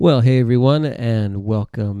Well, hey everyone, and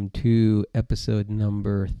welcome to episode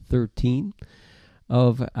number 13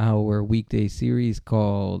 of our weekday series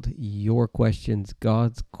called Your Questions,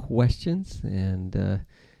 God's Questions. And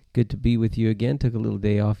good to be with you again. Took a little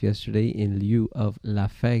day off yesterday in lieu of La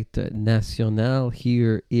Fête Nationale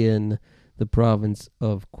here in the province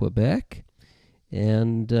of Quebec.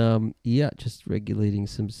 And just regulating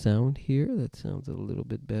some sound here. That sounds a little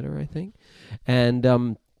bit better, I think.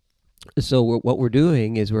 And so what we're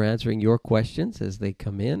doing is we're answering your questions as they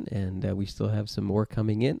come in, and we still have some more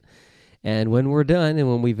coming in. And when we're done and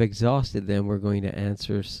when we've exhausted them, we're going to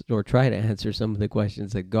answer or try to answer some of the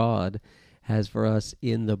questions that God has for us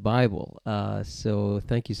in the Bible. So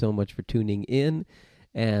thank you so much for tuning in.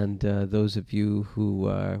 And those of you who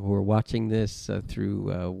are watching this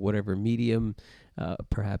through whatever medium,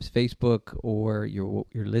 perhaps Facebook, or you're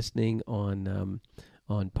listening on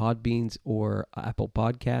Podbeans or Apple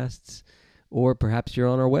Podcasts, or perhaps you're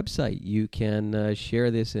on our website. You can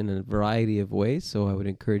share this in a variety of ways, so I would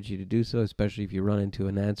encourage you to do so, especially if you run into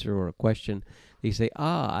an answer or a question that you say,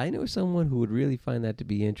 I know someone who would really find that to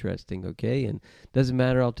be interesting, okay? And doesn't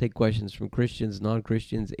matter, I'll take questions from Christians,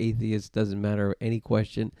 non-Christians, atheists, doesn't matter, any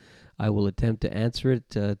question. I will attempt to answer it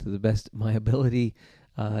to the best of my ability,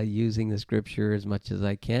 using the scripture as much as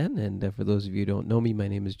I can. And for those of you who don't know me, my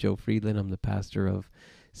name is Joe Friedland. I'm the pastor of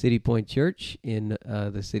City Point Church in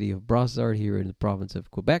the city of Brossard here in the province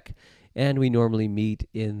of Quebec. And we normally meet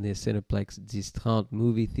in the Cineplex 1030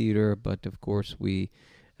 movie theater, but of course we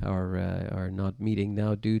are not meeting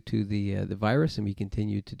now due to the virus, and we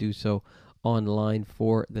continue to do so online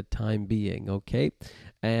for the time being, okay?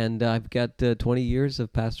 And I've got 20 years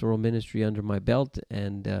of pastoral ministry under my belt,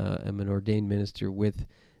 and I'm an ordained minister with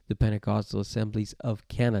the Pentecostal Assemblies of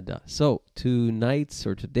Canada. So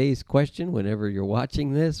today's question, whenever you're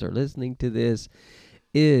watching this or listening to this,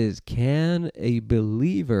 is: can a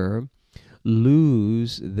believer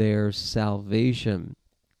lose their salvation?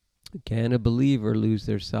 Can a believer lose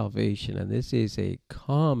their salvation? And this is a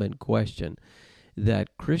common question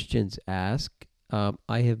that Christians ask.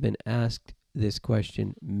 I have been asked this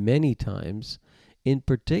question many times, in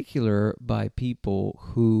particular by people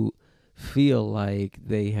who feel like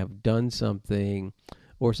they have done something,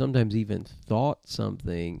 or sometimes even thought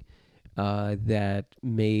something, that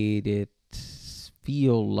made it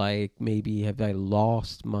feel like, maybe have I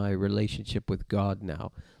lost my relationship with God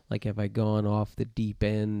now? Like, have I gone off the deep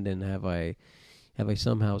end, and have I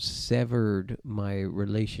somehow severed my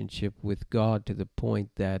relationship with God to the point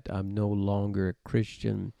that I'm no longer a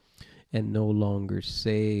Christian and no longer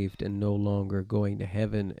saved and no longer going to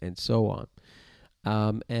heaven, and so on.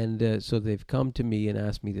 So they've come to me and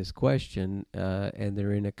asked me this question, and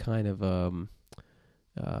they're in a kind of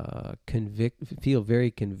feel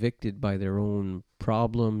very convicted by their own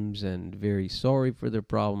problems and very sorry for their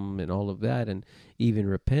problem and all of that, and even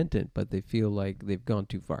repentant, but they feel like they've gone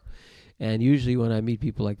too far. And usually when I meet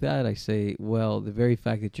people like that, I say, well, the very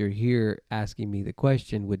fact that you're here asking me the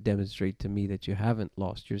question would demonstrate to me that you haven't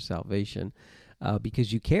lost your salvation,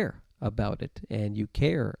 because you care about it, and you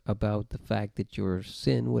care about the fact that your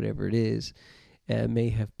sin, whatever it is, may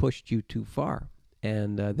have pushed you too far.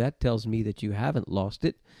 And that tells me that you haven't lost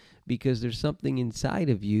it, because there's something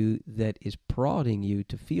inside of you that is prodding you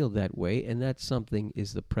to feel that way, and that something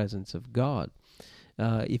is the presence of God.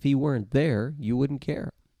 If he weren't there, you wouldn't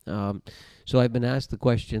care. So I've been asked the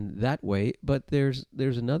question that way, but there's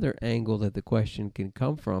another angle that the question can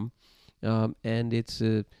come from, and it's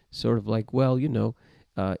sort of like, well,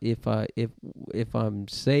 if I'm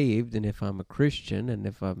saved, and if I'm a Christian, and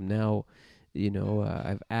if I'm now,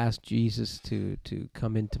 I've asked Jesus to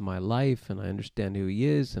come into my life, and I understand who he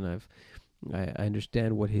is, and I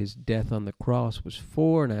understand what his death on the cross was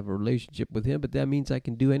for, and I have a relationship with him, but that means I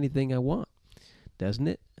can do anything I want, doesn't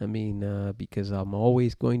it? I mean, because I'm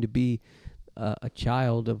always going to be a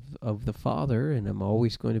child of the Father, and I'm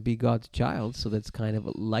always going to be God's child, so that's kind of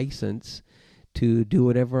a license to do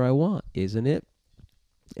whatever I want, isn't it?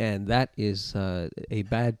 And that is a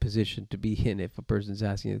bad position to be in. If a person's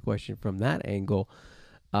asking the question from that angle,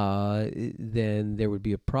 then there would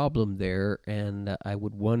be a problem there, and I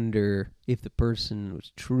would wonder if the person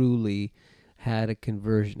was truly had a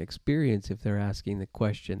conversion experience if they're asking the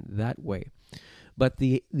question that way. But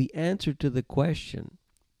the answer to the question,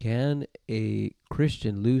 can a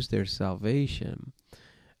Christian lose their salvation?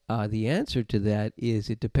 The answer to that is,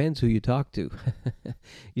 it depends who you talk to.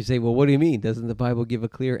 You say, well, what do you mean? Doesn't the Bible give a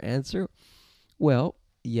clear answer? Well,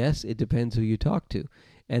 yes, it depends who you talk to.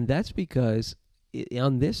 And that's because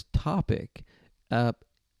on this topic,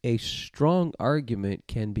 a strong argument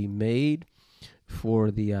can be made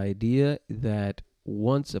for the idea that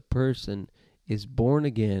once a person is born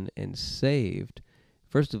again and saved,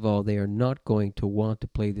 first of all, they are not going to want to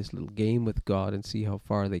play this little game with God and see how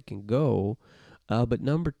far they can go. But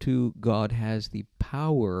number two, God has the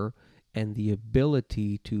power and the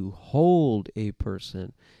ability to hold a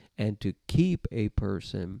person and to keep a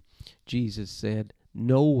person. Jesus said,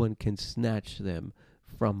 "No one can snatch them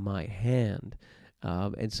from my hand."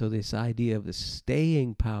 And so, this idea of the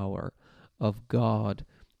staying power of God,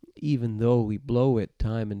 even though we blow it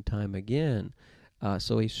time and time again.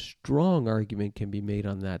 So a strong argument can be made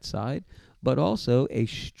on that side, but also a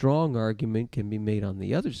strong argument can be made on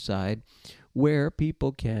the other side, where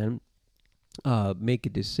people can make a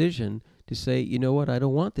decision to say, you know what, I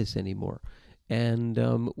don't want this anymore. And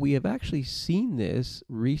we have actually seen this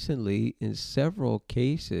recently in several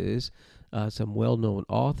cases. Some well-known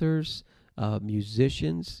authors,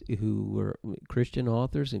 musicians who were Christian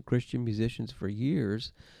authors and Christian musicians for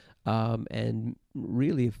years, and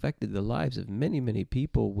really affected the lives of many, many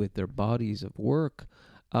people with their bodies of work,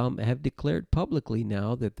 have declared publicly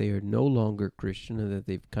now that they are no longer Christian and that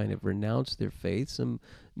they've kind of renounced their faith. Some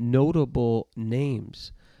notable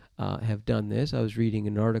names have done this. I was reading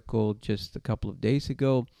an article just a couple of days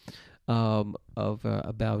ago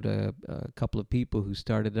about a couple of people who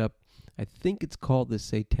started up, I think it's called the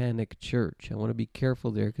Satanic Church. I want to be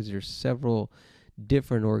careful there because there's several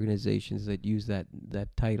different organizations that use that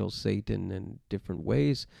title, Satan, in different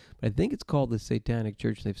ways. But I think it's called the Satanic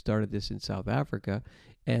Church. They've started this in South Africa,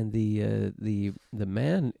 and the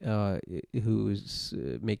man who is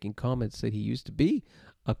making comments said he used to be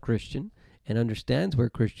a Christian and understands where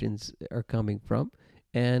Christians are coming from,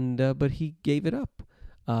 and but he gave it up.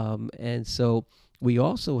 And so we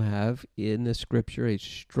also have in the scripture a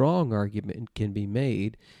strong argument can be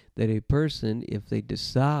made that a person, if they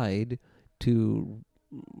decide to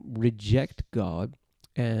reject God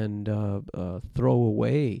and throw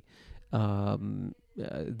away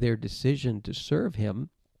their decision to serve Him,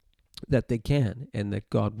 that they can, and that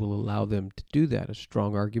God will allow them to do that. A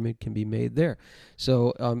strong argument can be made there.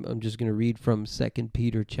 So I'm just going to read from 2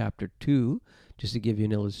 Peter chapter 2, just to give you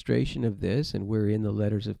an illustration of this. And we're in the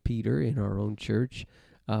letters of Peter in our own church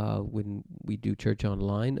when we do church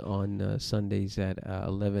online on Sundays at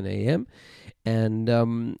 11 a.m. And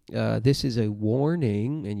this is a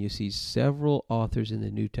warning, and you see several authors in the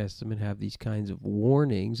New Testament have these kinds of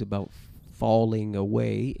warnings about falling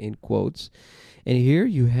away, in quotes. And here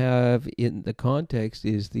you have, in the context,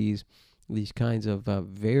 is these kinds of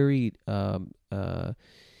very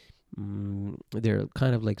they're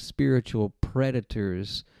kind of like spiritual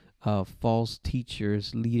predators, false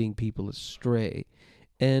teachers leading people astray.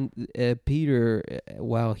 And Peter,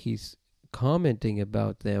 while he's commenting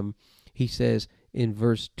about them, he says in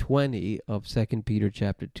verse 20 of 2 Peter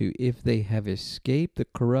chapter 2, if they have escaped the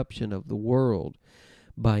corruption of the world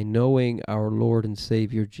by knowing our Lord and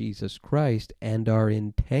Savior Jesus Christ, and are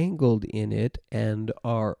entangled in it and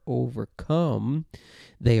are overcome,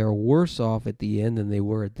 they are worse off at the end than they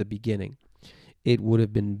were at the beginning. It would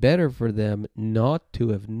have been better for them not to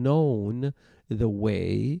have known the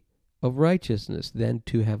way of righteousness than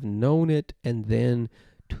to have known it and then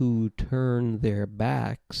to turn their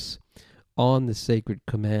backs on the sacred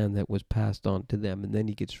command that was passed on to them. And then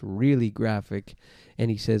he gets really graphic, and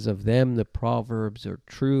he says, of them the proverbs are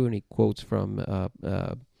true, and he quotes from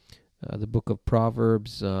the book of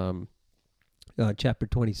Proverbs, chapter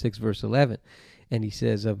 26, verse 11. And he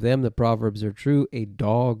says, of them the proverbs are true, a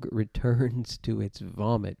dog returns to its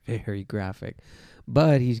vomit. Very graphic.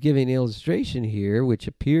 But he's giving an illustration here, which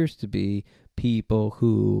appears to be people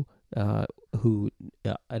who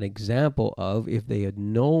an example of, if they had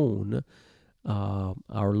known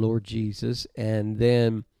our Lord Jesus and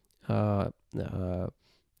then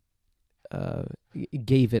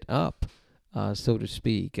gave it up, so to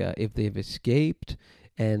speak, if they've escaped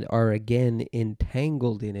and are again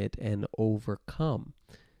entangled in it and overcome.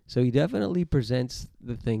 So he definitely presents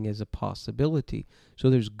the thing as a possibility. So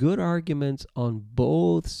there's good arguments on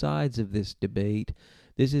both sides of this debate.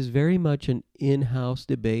 This is very much an in-house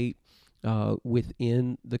debate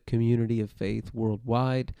within the community of faith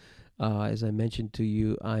worldwide. As I mentioned to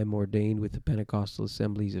you, I'm ordained with the Pentecostal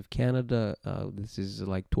Assemblies of Canada. This is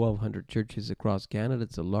like 1,200 churches across Canada.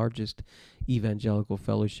 It's the largest evangelical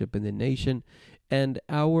fellowship in the nation. And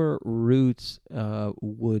our roots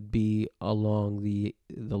would be along the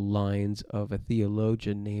lines of a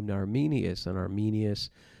theologian named Arminius. And Arminius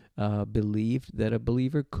believed that a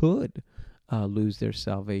believer could lose their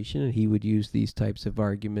salvation, and he would use these types of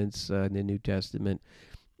arguments in the New Testament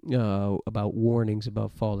about warnings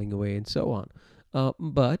about falling away and so on.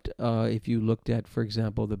 But if you looked at, for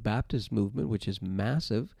example, the Baptist movement, which is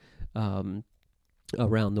massive,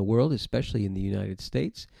 around the world, especially in the United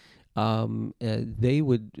States, they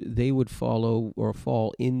would follow or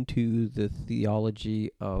fall into the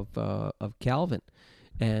theology of Calvin,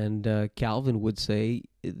 and Calvin would say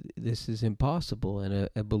this is impossible, and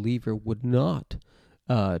a believer would not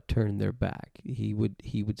turn their back. He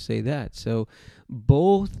would say that. So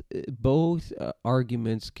both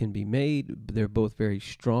arguments can be made. They're both very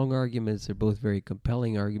strong arguments. They're both very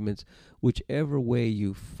compelling arguments. Whichever way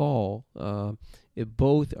you fall,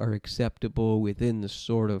 both are acceptable within the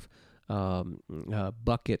sort of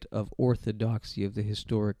bucket of orthodoxy of the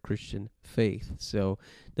historic Christian faith. So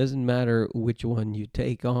it doesn't matter which one you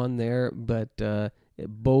take on there, but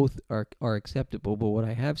both are acceptable. But what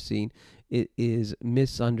I have seen is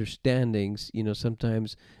misunderstandings.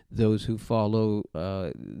 Sometimes those who follow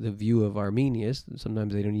the view of Arminius,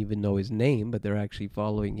 sometimes they don't even know his name, but they're actually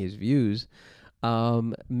following his views,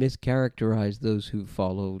 mischaracterize those who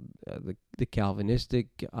follow the Calvinistic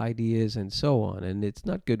ideas and so on. And it's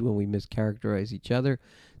not good when we mischaracterize each other.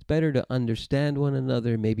 It's better to understand one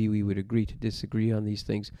another. Maybe we would agree to disagree on these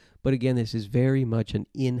things. But again, this is very much an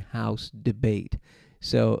in-house debate.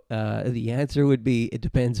 So the answer would be it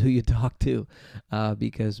depends who you talk to,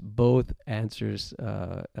 because both answers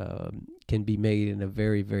can be made in a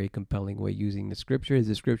very, very compelling way using the Scripture. Is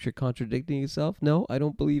the Scripture contradicting itself? No, I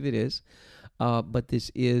don't believe it is. But this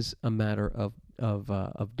is a matter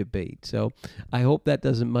of debate. So I hope that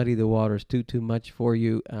doesn't muddy the waters too much for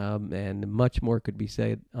you, and much more could be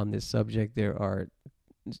said on this subject. There are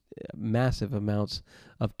massive amounts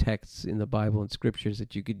of texts in the Bible and scriptures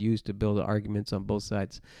that you could use to build arguments on both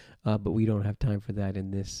sides, but we don't have time for that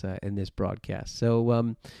in this broadcast.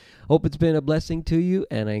 So hope it's been a blessing to you,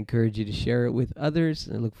 and I encourage you to share it with others,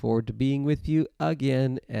 and I look forward to being with you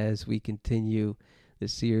again as we continue the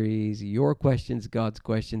series, Your Questions, God's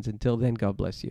Questions. Until then, God bless you.